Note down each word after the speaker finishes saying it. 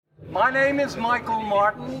My name is Michael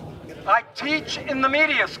Martin. I teach in the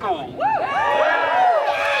media school.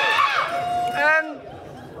 And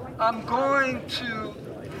I'm going to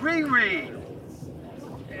reread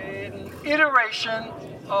an iteration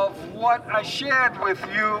of what I shared with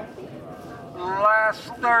you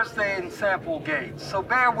last Thursday in Samplegate, so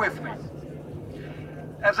bear with me.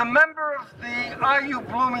 As a member of the IU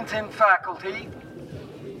Bloomington faculty,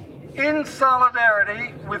 in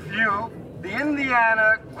solidarity with you, the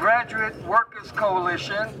Indiana Graduate Workers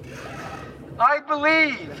Coalition, I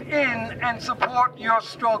believe in and support your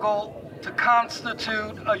struggle to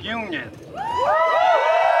constitute a union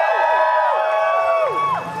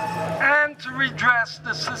and to redress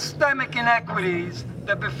the systemic inequities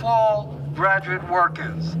that befall graduate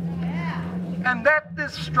workers. And that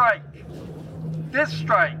this strike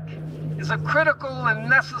is a critical and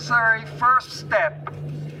necessary first step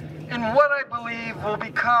in what I believe will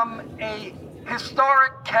become a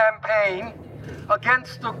historic campaign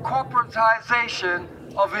against the corporatization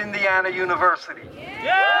of Indiana University.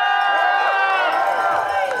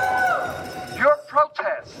 Your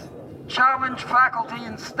protests challenge faculty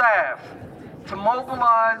and staff to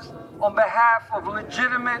mobilize on behalf of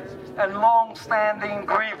legitimate and long-standing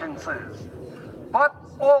grievances, but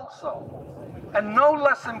also, and no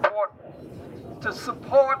less important, to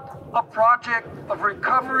support a project of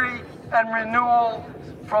recovery and renewal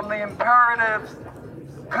from the imperatives,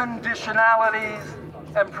 conditionalities,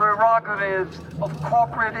 and prerogatives of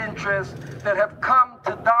corporate interests that have come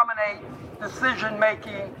to dominate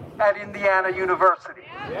decision-making at Indiana University.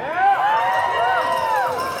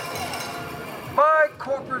 By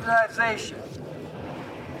corporatization,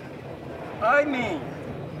 I mean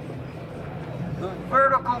the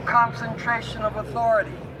vertical concentration of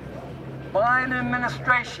authority by an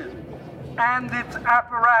administration and its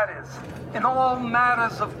apparatus in all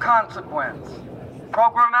matters of consequence,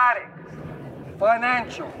 programmatic,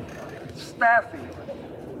 financial, staffing,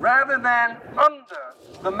 rather than under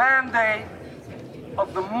the mandate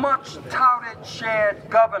of the much touted shared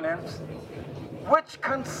governance, which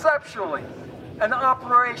conceptually and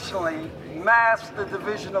operationally masks the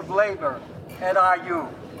division of labor at IU.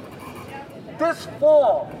 This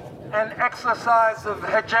form and exercise of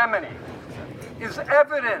hegemony is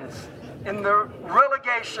evidence in the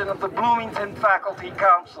relegation of the Bloomington Faculty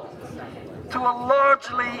Council to a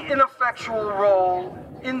largely ineffectual role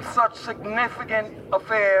in such significant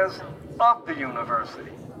affairs of the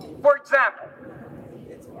university. For example,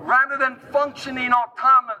 rather than functioning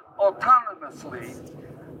autonomously,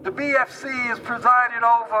 the BFC is presided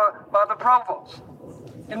over by the provost.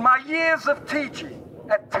 In my years of teaching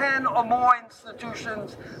at 10 or more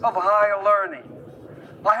institutions of higher learning,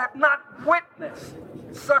 I have not witnessed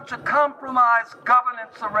such a compromised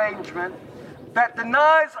governance arrangement that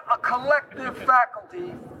denies a collective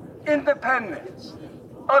faculty independence,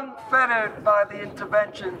 unfettered by the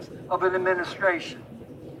interventions of an administration.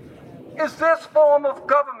 Is this form of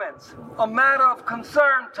government a matter of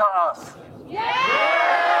concern to us? Yeah!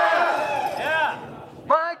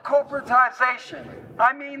 By corporatization,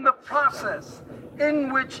 I mean the process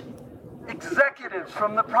in which executives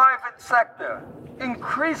from the private sector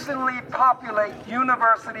increasingly populate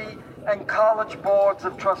university and college boards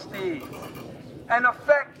of trustees and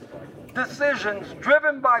affect decisions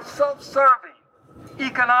driven by self-serving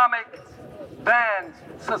economic than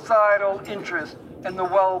societal interest in the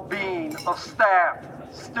well-being of staff,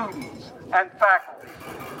 students, and faculty.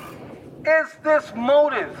 Is this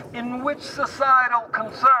motive in which societal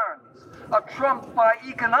concerns are trumped by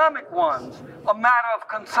economic ones a matter of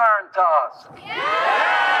concern to us?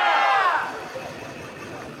 Yeah!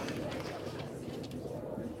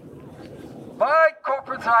 By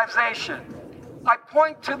corporatization, I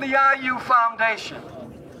point to the IU Foundation,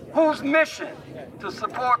 whose mission to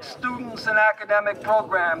support students and academic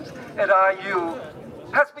programs at IU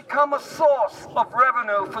has become a source of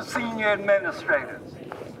revenue for senior administrators.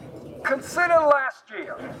 Consider last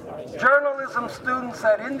year, journalism students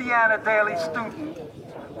at Indiana Daily Student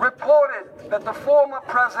reported that the former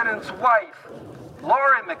president's wife,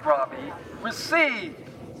 Laurie McRobbie, received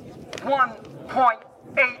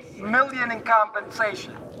 $1.8 million in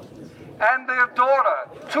compensation, and their daughter,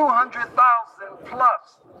 $200,000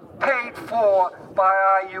 plus, paid for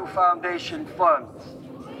by IU Foundation funds.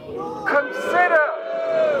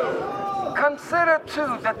 Consider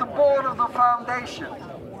too that the board of the foundation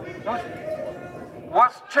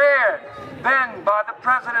was chaired then by the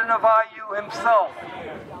president of IU himself.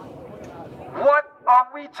 What are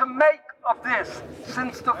we to make of this,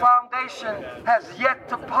 since the foundation has yet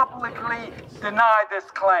to publicly deny this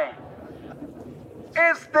claim?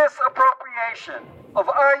 Is this appropriation of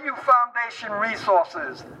IU Foundation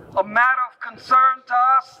resources a matter of concern to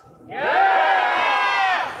us?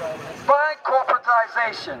 By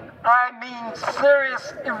corporatization, I mean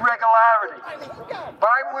serious irregularities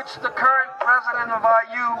by which the current president of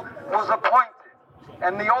IU was appointed,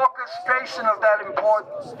 and the orchestration of that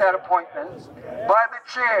appointment by the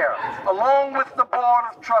chair, along with the board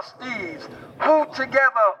of trustees, who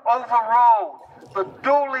together overrode the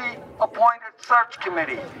duly appointed search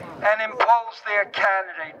committee and imposed their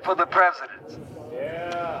candidate for the presidency.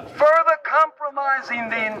 Further compromising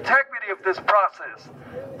the integrity of this process,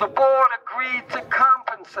 the board agreed to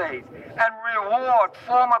compensate and reward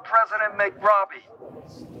former President McRobbie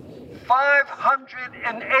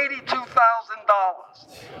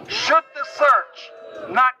 $582,000 should the search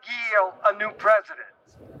not yield a new president.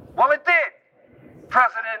 Well, it did,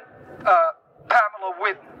 President Pamela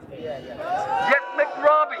Whitney. Yet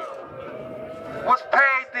McRobbie was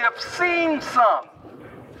paid the obscene sum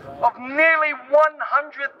of nearly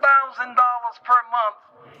 $100,000 per month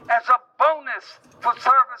as a bonus for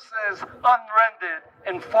services unrendered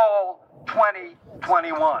in fall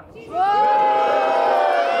 2021.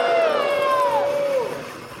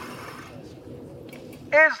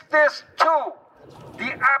 Is this too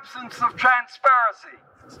the absence of transparency,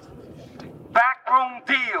 backroom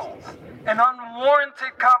deals, and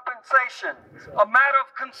unwarranted compensation a matter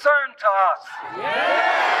of concern to us?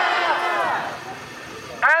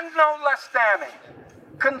 And no less damning,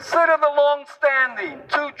 consider the long-standing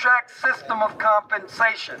two-track system of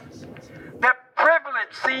compensation that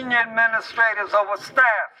privileged senior administrators over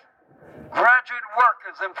staff, graduate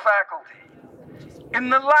workers, and faculty. In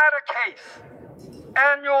the latter case,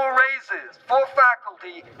 annual raises for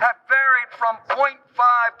faculty have varied from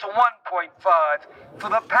 0.5 to 1.5 for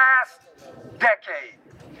the past decade,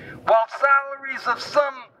 while salaries of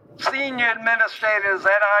some senior administrators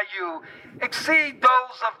at IU exceed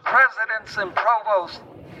those of presidents and provosts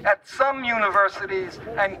at some universities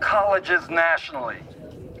and colleges nationally.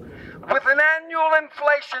 With an annual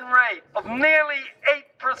inflation rate of nearly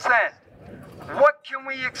 8%, what can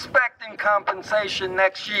we expect in compensation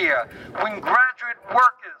next year when graduate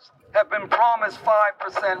workers have been promised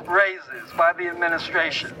 5% raises by the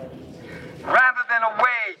administration, rather than a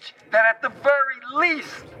wage that at the very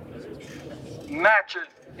least matches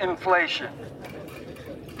inflation?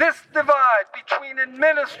 This divide between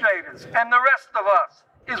administrators and the rest of us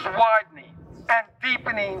is widening and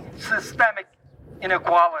deepening systemic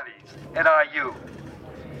inequalities at IU.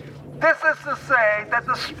 This is to say that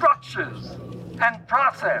the structures and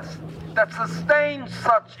process that sustain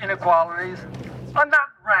such inequalities are not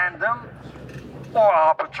random or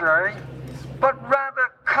arbitrary, but rather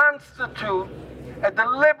constitute a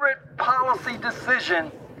deliberate policy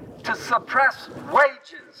decision to suppress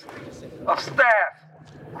wages of staff,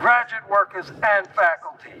 graduate workers, and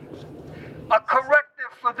faculty. A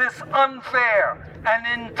corrective for this unfair and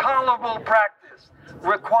intolerable practice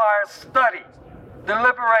requires study,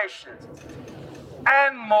 deliberation,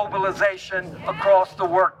 and mobilization across the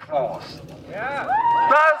workforce.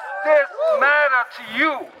 Does this matter to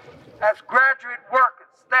you as graduate workers,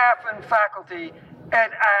 staff, and faculty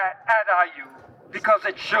at IU? Because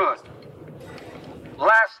it should.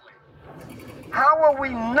 Lastly, how are we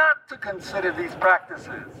not to consider these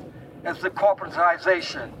practices as the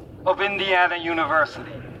corporatization of Indiana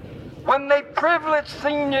University when they privilege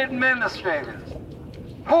senior administrators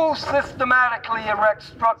who systematically erect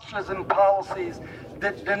structures and policies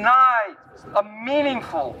that deny a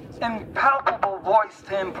meaningful and palpable voice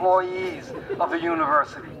to employees of the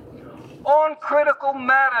university on critical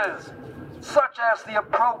matters such as the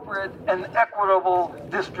appropriate and equitable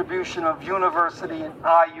distribution of university and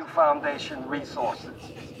IU Foundation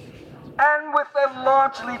resources? And with a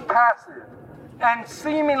largely passive and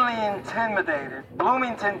seemingly intimidated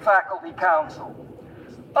Bloomington Faculty Council,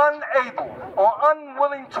 unable or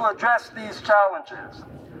unwilling to address these challenges,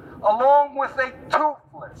 along with a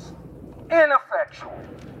toothless, ineffectual,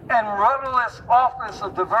 and rudderless Office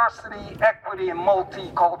of Diversity, Equity, and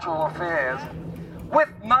Multicultural Affairs, with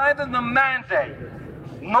neither the mandate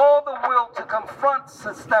nor the will to confront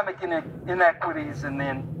systemic inequities in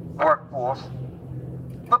the workforce,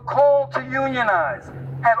 the call to unionize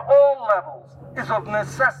at all levels is of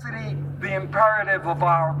necessity the imperative of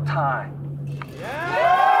our time.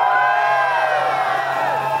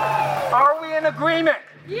 Are we in agreement?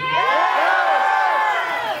 Yes!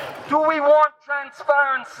 Do we want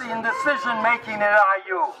transparency in decision-making at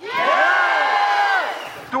IU? Yes!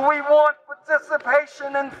 Do we want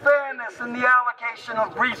participation and fairness in the allocation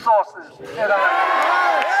of resources at IU?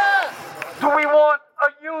 Yes! Do we want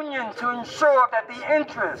a union to ensure that the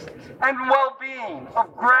interests and well-being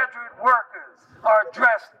of graduate workers are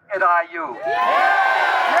addressed at IU.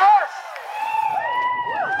 Yes!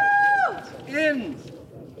 In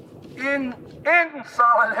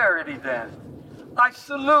solidarity then, I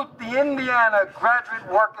salute the Indiana Graduate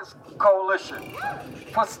Workers Coalition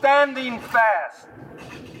for standing fast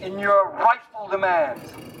in your rightful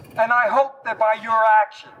demands. And I hope that by your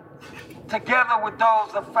actions, together with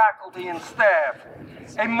those of faculty and staff,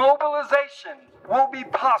 a mobilization will be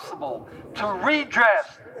possible to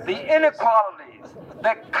redress the inequalities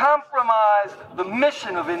that compromise the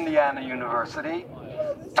mission of Indiana University,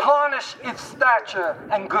 tarnish its stature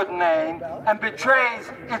and good name, and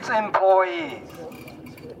betrays its employees.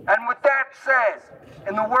 And with that said,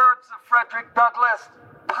 in the words of Frederick Douglass,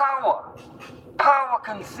 power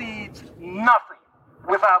concedes nothing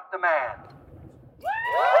without demand.